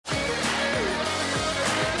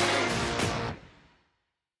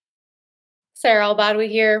Sara Elbadwi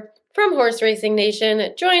here from Horse Racing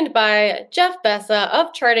Nation, joined by Jeff Bessa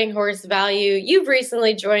of Charting Horse Value. You've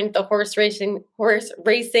recently joined the Horse Racing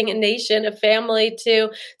Nation family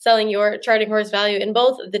too, selling your Charting Horse Value in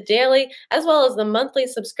both the daily as well as the monthly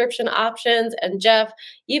subscription options. And Jeff,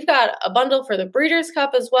 you've got a bundle for the Breeders'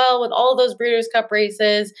 Cup as well with all those Breeders' Cup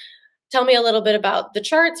races. Tell me a little bit about the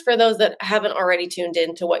charts for those that haven't already tuned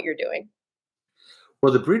in to what you're doing.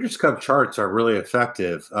 Well, the Breeders' Cup charts are really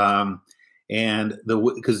effective. And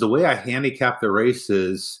because the way I handicap the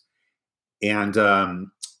races and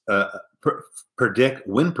predict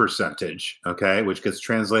win percentage, okay, which gets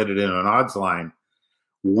translated into an odds line,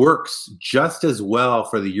 works just as well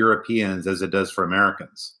for the Europeans as it does for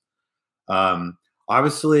Americans.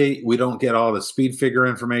 Obviously, we don't get all the speed figure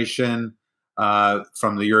information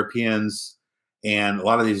from the Europeans, and a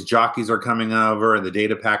lot of these jockeys are coming over, and the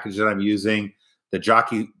data package that I'm using, the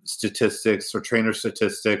jockey statistics or trainer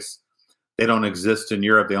statistics, they don't exist in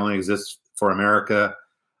Europe. They only exist for America.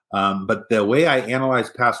 But the way I analyze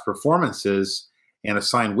past performances and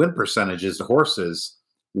assign win percentages to horses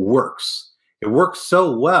works. It works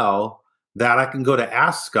so well that I can go to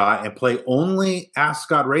Ascot and play only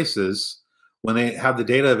Ascot races when they have the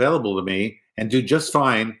data available to me and do just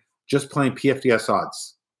fine just playing PFDS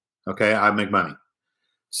odds. Okay, I make money.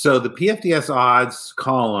 So the PFDS odds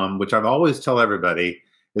column, which I've always tell everybody,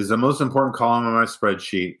 is the most important column on my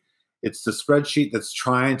spreadsheet. It's the spreadsheet that's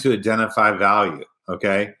trying to identify value,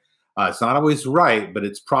 okay? It's not always right, but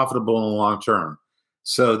it's profitable in the long term.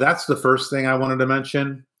 So that's the first thing I wanted to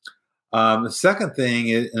mention. The second thing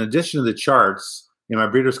is, in addition to the charts in my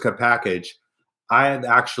Breeders' Cup package, I had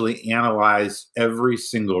actually analyzed every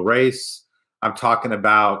single race. I'm talking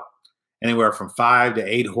about anywhere from 5 to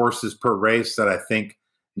 8 horses per race that I think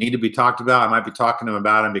need to be talked about. I might be talking to them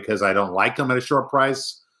about them because I don't like them at a short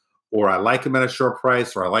price, or I like them at a short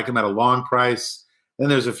price, or I like them at a long price. Then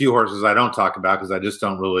there's a few horses I don't talk about because I just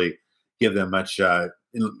don't really give them much, in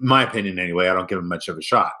my opinion anyway, I don't give them much of a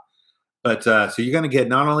shot. But so you're going to get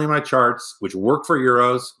not only my charts, which work for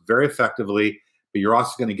Euros very effectively, but you're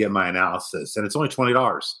also going to get my analysis. And it's only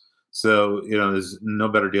 $20. So, you know, there's no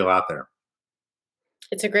better deal out there.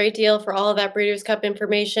 It's a great deal for all of that Breeders' Cup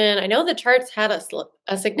information. I know the charts had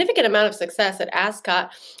a significant amount of success at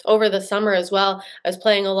Ascot over the summer as well. I was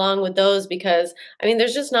playing along with those because, I mean,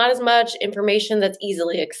 there's just not as much information that's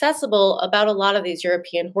easily accessible about a lot of these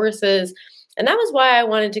European horses. And that was why I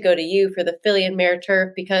wanted to go to you for the filly and mare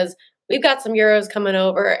turf, because we've got some Euros coming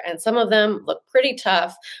over and some of them look pretty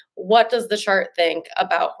tough. What does the chart think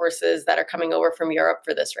about horses that are coming over from Europe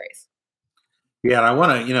for this race? Yeah, and I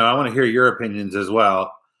want to hear your opinions as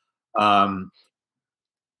well.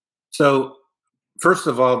 So first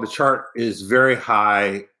of all, the chart is very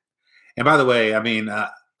high. And by the way, I mean,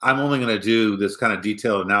 I'm only going to do this kind of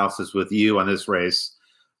detailed analysis with you on this race,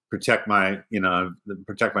 protect my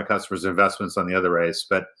customers' investments on the other race.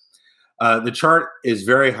 But the chart is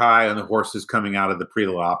very high on the horses coming out of the Prix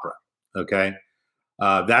de l'Opera. Okay,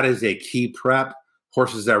 that is a key prep.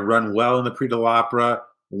 Horses that run well in the Prix de l'Opera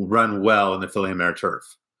will run well in the filly and mare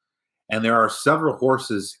turf. And there are several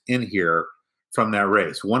horses in here from that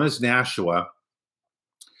race. One is Nashua,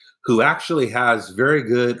 who actually has very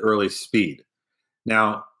good early speed.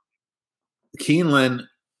 Now, Keeneland,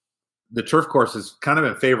 the turf course, has kind of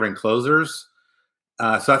been favoring closers.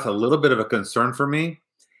 So that's a little bit of a concern for me.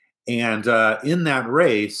 And in that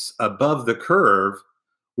race, above the curve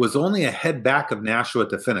was only a head back of Nashua at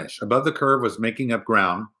the finish. Above the curve was making up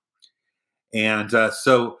ground. And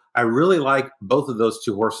so I really like both of those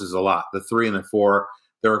two horses a lot, the 3 and the 4.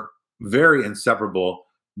 They're very inseparable,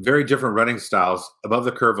 very different running styles. Above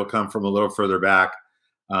the curve will come from a little further back.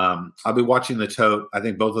 I'll be watching the tote. I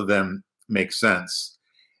think both of them make sense.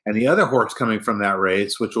 And the other horse coming from that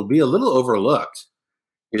race, which will be a little overlooked,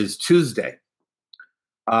 is Tuesday.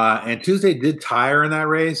 And Tuesday did tire in that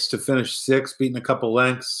race to finish 6th, beating a couple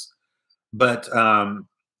lengths. But that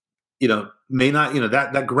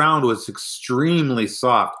ground was extremely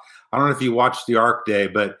soft. I don't know if you watched the Arc Day,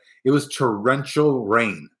 but it was torrential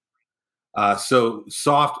rain. So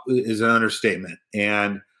soft is an understatement.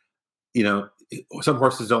 And, some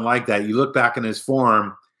horses don't like that. You look back in his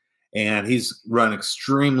form, and he's run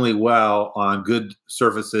extremely well on good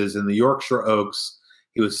surfaces. In the Yorkshire Oaks,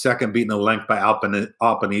 he was second, beaten a length by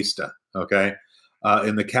Alpinista. Okay.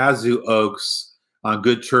 In the Kazoo Oaks, on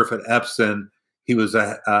good turf at Epsom, he was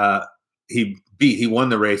he won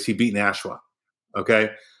the race. He beat Nashua.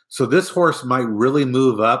 Okay. So this horse might really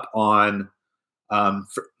move up on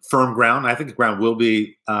firm ground. I think the ground will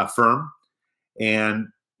be firm. And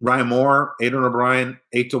Ryan Moore, Aidan O'Brien,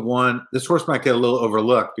 8-1. This horse might get a little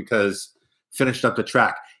overlooked because finished up the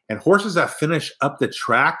track. And horses that finish up the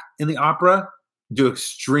track in the Opera do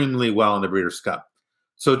extremely well in the Breeders' Cup.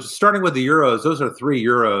 So starting with the Euros, those are 3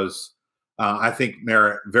 Euros. I think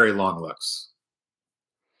merit very long looks.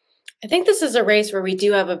 I think this is a race where we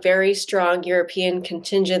do have a very strong European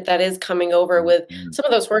contingent that is coming over with some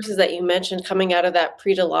of those horses that you mentioned coming out of that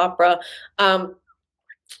Prix de l'Opera.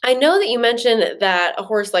 I know that you mentioned that a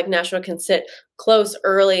horse like Nashua can sit close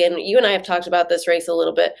early, and you and I have talked about this race a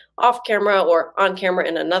little bit off camera or on camera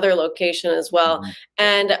in another location as well.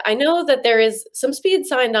 And I know that there is some speed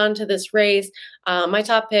signed on to this race. My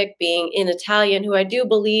top pick being In Italian, who I do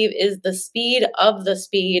believe is the speed of the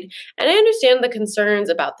speed. And I understand the concerns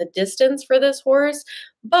about the distance for this horse.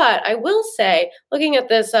 But I will say, looking at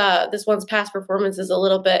this one's past performances a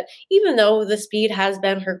little bit, even though the speed has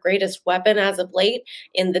been her greatest weapon as of late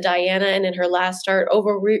in the Diana and in her last start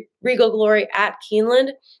over Regal Glory at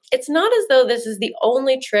Keeneland, it's not as though this is the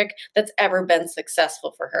only trick that's ever been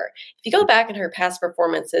successful for her. If you go back in her past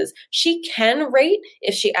performances, she can rate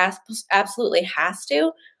if she absolutely has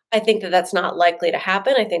to. I think that that's not likely to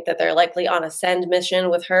happen. I think that they're likely on a send mission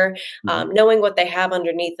with her, knowing what they have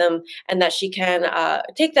underneath them, and that she can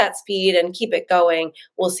take that speed and keep it going.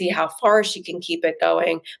 We'll see how far she can keep it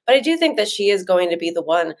going. But I do think that she is going to be the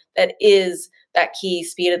one that is that key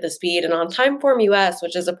speed of the speed. And on Timeform US,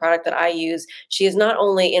 which is a product that I use, she is not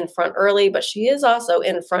only in front early, but she is also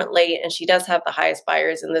in front late, and she does have the highest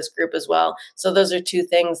buyers in this group as well. So those are 2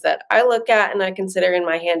 things that I look at and I consider in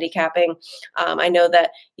my handicapping. I know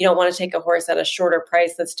that you don't want to take a horse at a shorter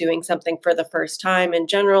price that's doing something for the first time in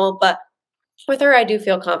general, but with her, I do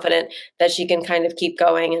feel confident that she can kind of keep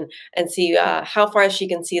going and see how far she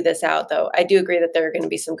can see this out, though. I do agree that there are going to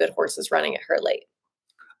be some good horses running at her late.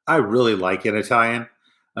 I really like In Italian.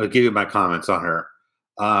 I'll give you my comments on her.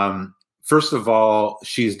 First of all,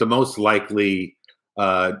 she's the most likely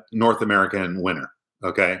North American winner.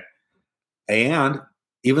 Okay. And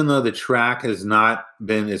even though the track has not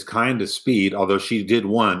been as kind to speed, although she did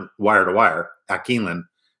win wire to wire at Keeneland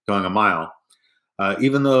going a mile,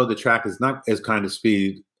 even though the track is not as kind of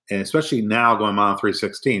speed, and especially now going mile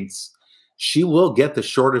 3/16, she will get the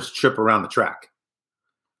shortest trip around the track.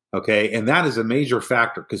 Okay. And that is a major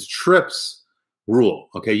factor because trips rule.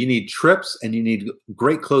 Okay. You need trips and you need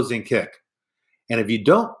great closing kick. And if you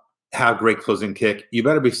don't have great closing kick, you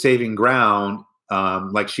better be saving ground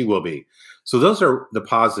like she will be. So those are the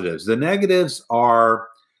positives. The negatives are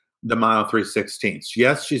the mile 3/16.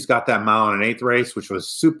 Yes, she's got that mile and an eighth race, which was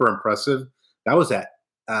super impressive. That was at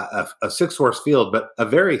a 6-horse field, but a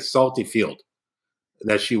very salty field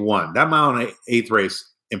that she won. That mile and eighth race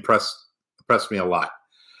impressed me a lot.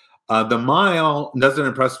 The mile doesn't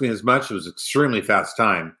impress me as much. It was extremely fast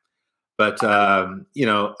time, but you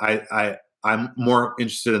know, I'm more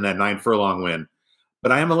interested in that 9 furlong win.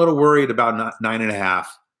 But I am a little worried about 9.5,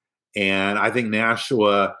 and I think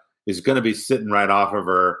Nashua is going to be sitting right off of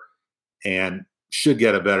her and should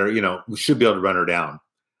get a better. You know, we should be able to run her down.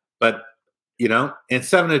 But you know, and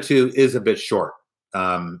 7-2 is a bit short.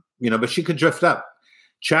 You know, but she could drift up.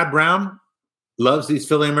 Chad Brown loves these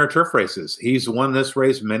filly and mare turf races. He's won this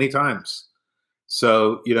race many times.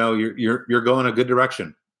 So, you know, you're going a good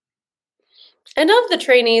direction. And of the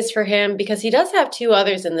trainees for him, because he does have 2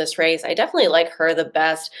 others in this race, I definitely like her the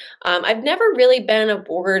best. I've never really been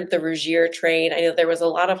aboard the Rougier train. I know there was a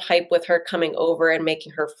lot of hype with her coming over and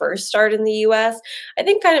making her first start in the U.S. I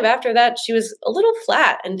think kind of after that, she was a little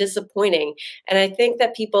flat and disappointing. And I think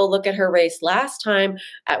that people look at her race last time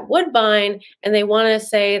at Woodbine and they want to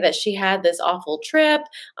say that she had this awful trip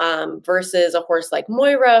versus a horse like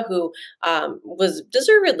Moira, who was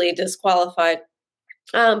deservedly disqualified.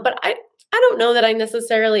 But I don't know that I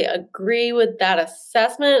necessarily agree with that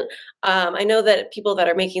assessment. I know that people that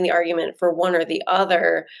are making the argument for one or the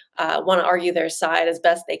other want to argue their side as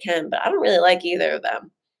best they can, but I don't really like either of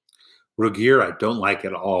them. Rougier, I don't like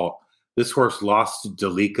at all. This horse lost to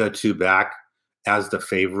Delica 2 back as the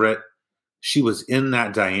favorite. She was in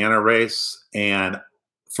that Diana race, and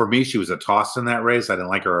for me, she was a toss in that race. I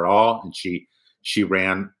didn't like her at all, and she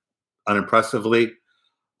ran unimpressively.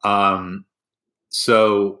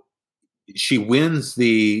 So she wins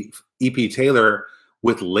the EP Taylor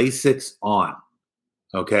with Lasix on.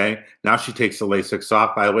 Okay. Now she takes the Lasix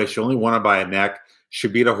off. By the way, she only won it by a neck. She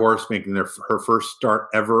beat a horse making her first start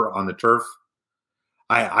ever on the turf.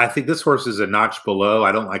 I think this horse is a notch below.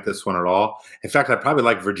 I don't like this one at all. In fact, I probably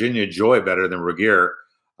like Virginia Joy better than Rougier,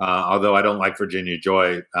 although I don't like Virginia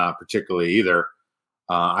Joy particularly either.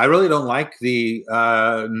 I really don't like the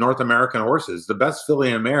North American horses. The best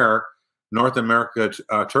filly and mare North America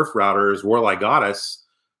turf router is Warlike Goddess,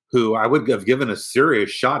 who I would have given a serious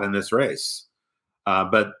shot in this race.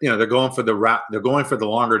 But you know, they're going for the they're going for the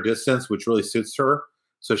longer distance, which really suits her.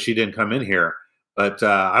 So she didn't come in here. But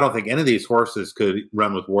I don't think any of these horses could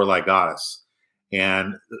run with Warlike Goddess.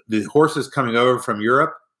 And the horses coming over from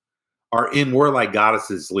Europe are in Warlike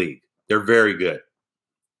Goddess's league. They're very good.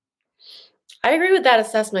 I agree with that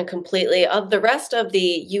assessment completely. Of the rest of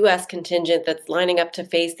the US contingent that's lining up to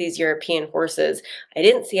face these European horses, I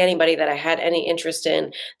didn't see anybody that I had any interest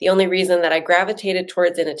in. The only reason that I gravitated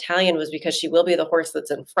towards an Italian was because she will be the horse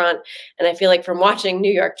that's in front. And I feel like from watching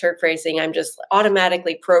New York turf racing, I'm just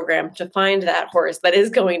automatically programmed to find that horse that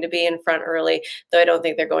is going to be in front early, though I don't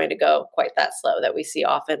think they're going to go quite that slow that we see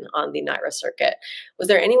often on the NYRA circuit. Was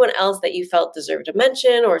there anyone else that you felt deserved a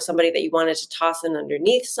mention, or somebody that you wanted to toss in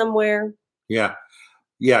underneath somewhere? Yeah.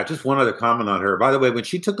 Yeah. Just one other comment on her. By the way, when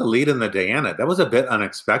she took the lead in the Diana, that was a bit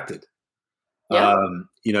unexpected. Yeah.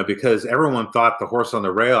 You know, because everyone thought the horse on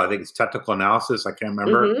the rail, I think it's technical analysis, I can't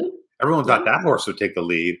remember. Mm-hmm. Everyone thought Yeah. that horse would take the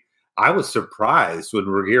lead. I was surprised when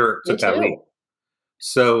Regier Me took that lead. too.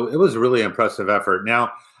 So it was a really impressive effort.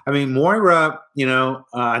 Now, I mean, Moira, you know,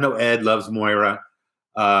 I know Ed loves Moira,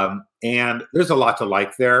 and there's a lot to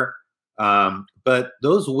like there. But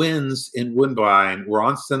those wins in Woodbine were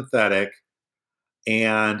on synthetic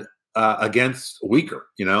and against weaker,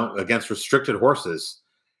 you know, against restricted horses.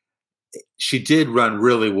 She did run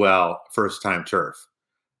really well first time turf.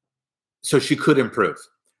 So she could improve.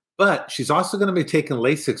 But she's also going to be taking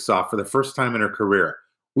Lasix off for the first time in her career.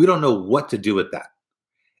 We don't know what to do with that.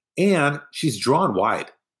 And she's drawn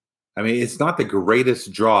wide. I mean, it's not the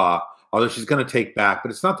greatest draw, although she's going to take back,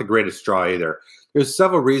 but it's not the greatest draw either. There's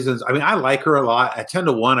several reasons. I mean, I like her a lot. At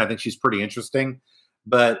 10-1, I think she's pretty interesting.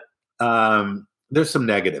 But there's some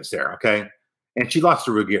negatives there, okay? And she lost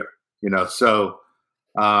to Regier, you know. So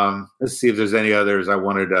let's see if there's any others I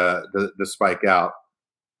wanted to spike out.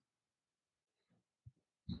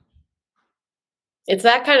 It's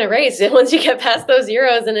that kind of race. Once you get past those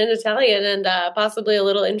Euros and an Italian and possibly a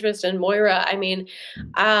little interest in Moira, I mean,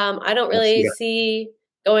 I don't really see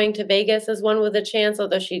going to Vegas as one with a chance,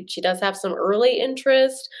 although she does have some early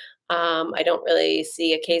interest. I don't really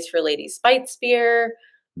see a case for Lady Spitespear.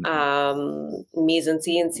 Mise en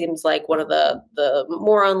Scene seems like one of the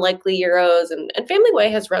more unlikely Euros, and Family Way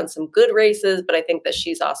has run some good races, but I think that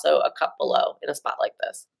she's also a cut below in a spot like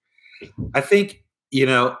this. I think, you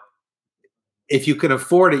know, if you can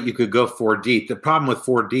afford it, you could go 4 deep. The problem with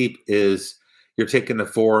 4 deep is you're taking the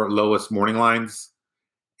 4 lowest morning lines,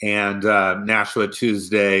 and Nashua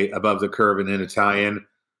Tuesday above the curve and in Italian.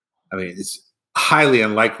 I mean, it's highly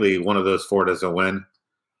unlikely one of those 4 doesn't win.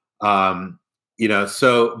 You know,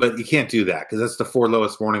 so, but you can't do that because that's the 4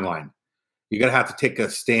 lowest morning line. You're going to have to take a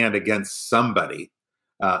stand against somebody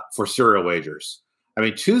for serial wagers. I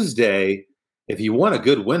mean, Tuesday, if you want a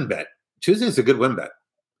good win bet, Tuesday's a good win bet.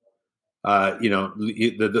 You know,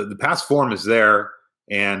 the past form is there.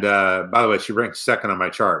 And by the way, she ranks 2nd on my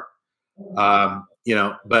chart. You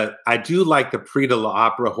know, but I do like the Prix de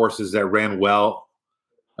l'Opera horses that ran well,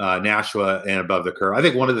 Nashua and above the curve. I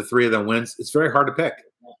think one of the 3 of them wins. It's very hard to pick.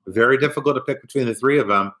 Very difficult to pick between the 3 of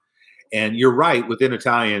them. And you're right, within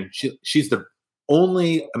Italian, she's the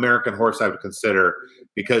only American horse I would consider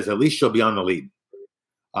because at least she'll be on the lead.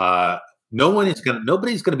 Nobody's going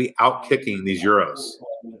to be out kicking these Euros.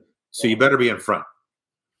 So you better be in front.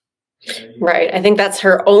 Right. I think that's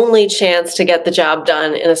her only chance to get the job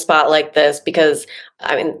done in a spot like this because,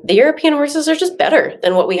 I mean, the European horses are just better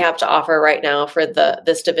than what we have to offer right now for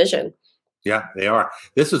this division. Yeah, they are.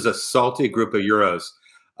 This is a salty group of Euros.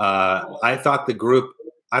 I thought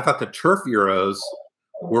the turf Euros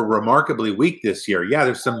were remarkably weak this year. Yeah,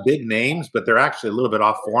 there's some big names, but they're actually a little bit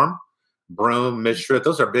off form. Broome, Mishra,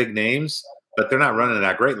 those are big names, but they're not running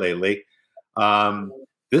that great lately. The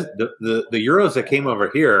Euros that came over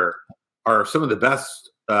here are some of the best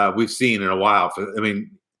we've seen in a while. I mean,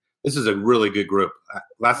 this is a really good group.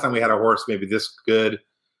 Last time we had a horse maybe this good,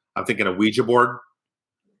 I'm thinking a Ouija board.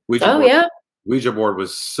 Yeah. Ouija board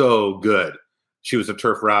was so good. She was a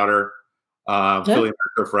turf router, Philly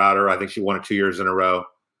turf router. I think she won it 2 years in a row.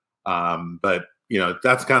 But, you know,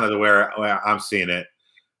 that's kind of the way I'm seeing it.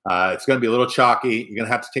 It's going to be a little chalky. You're going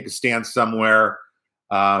to have to take a stand somewhere.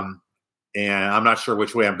 And I'm not sure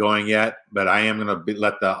which way I'm going yet, but I am going to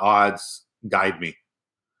let the odds guide me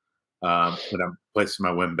when I'm placing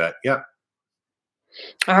my win bet. Yep.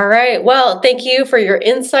 All right. Well, thank you for your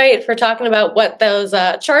insight, for talking about what those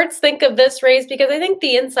charts think of this race, because I think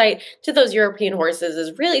the insight to those European horses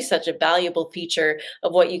is really such a valuable feature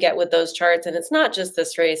of what you get with those charts. And it's not just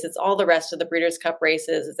this race, it's all the rest of the Breeders' Cup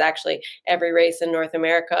races. It's actually every race in North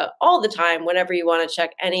America all the time, whenever you want to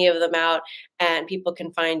check any of them out. And people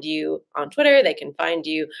can find you on Twitter, they can find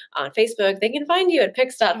you on Facebook, they can find you at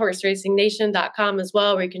picks.horseracingnation.com as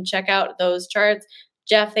well, where you can check out those charts.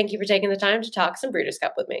 Jeff, thank you for taking the time to talk some Breeders'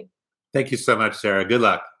 Cup with me. Thank you so much, Sarah. Good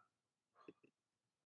luck.